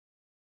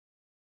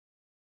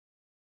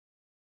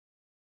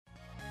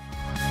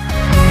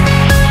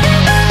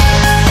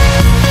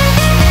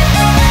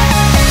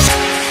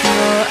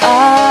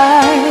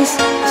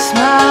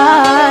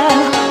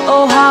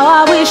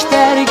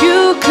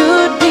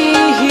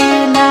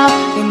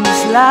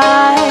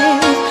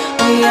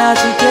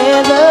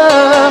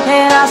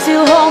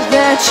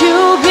that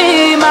you'll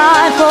be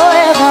mine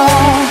forever.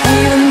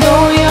 Even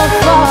though you're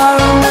far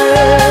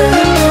away,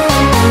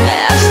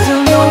 I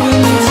still know we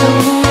need to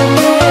move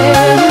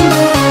in.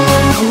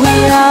 We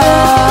are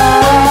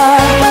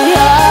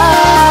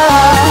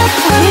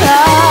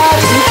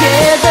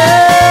together.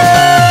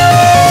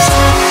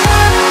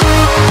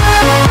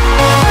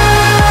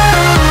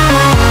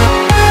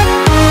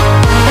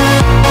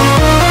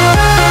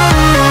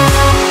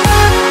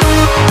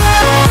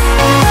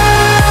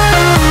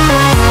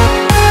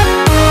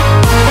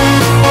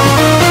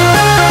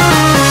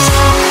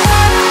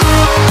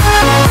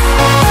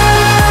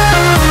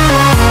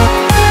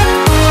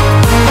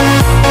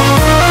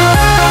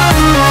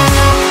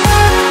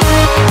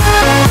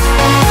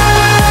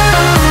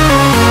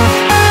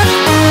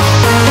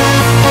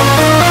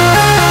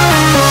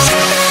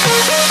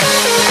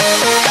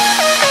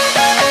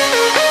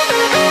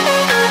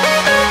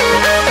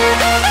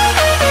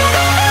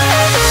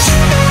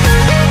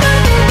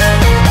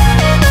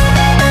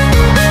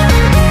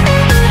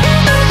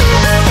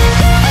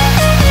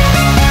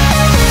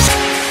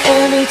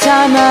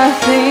 Time I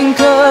think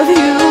of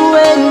you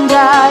and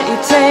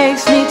it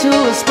takes me to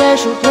a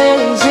special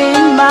place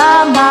in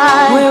my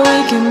mind where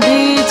we can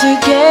be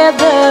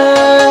together.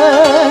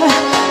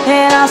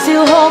 And I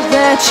still hope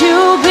that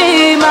you'll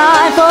be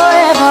mine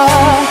forever.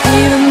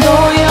 Even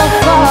though you're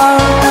far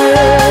away,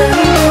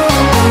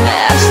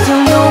 I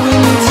still know we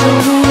need to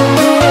move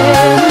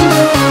in.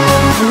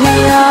 We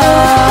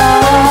are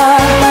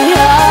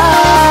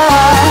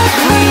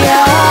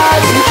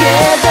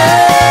together.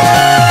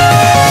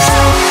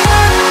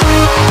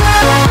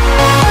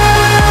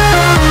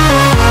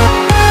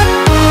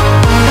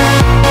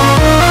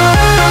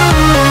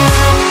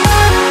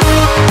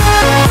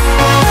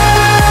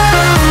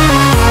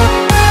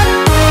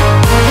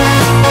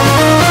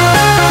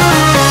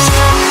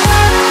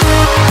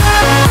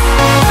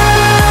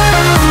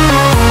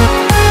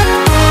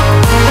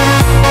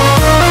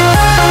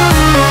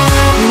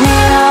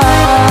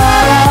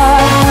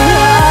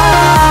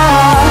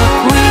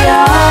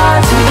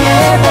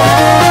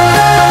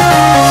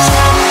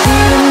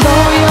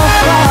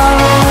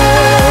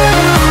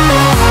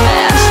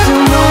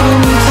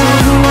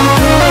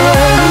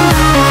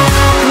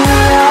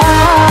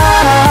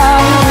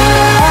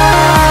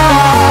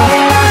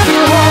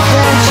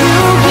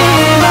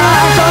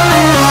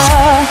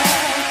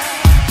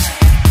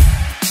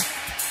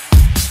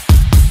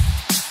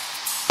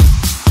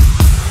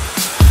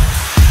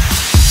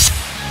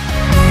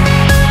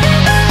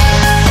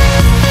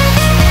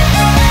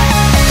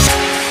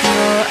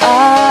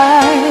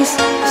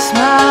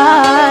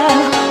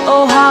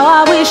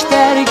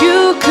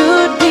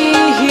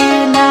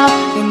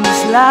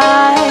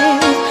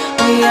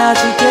 We are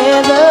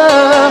together,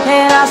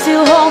 and I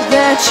still hope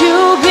that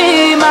you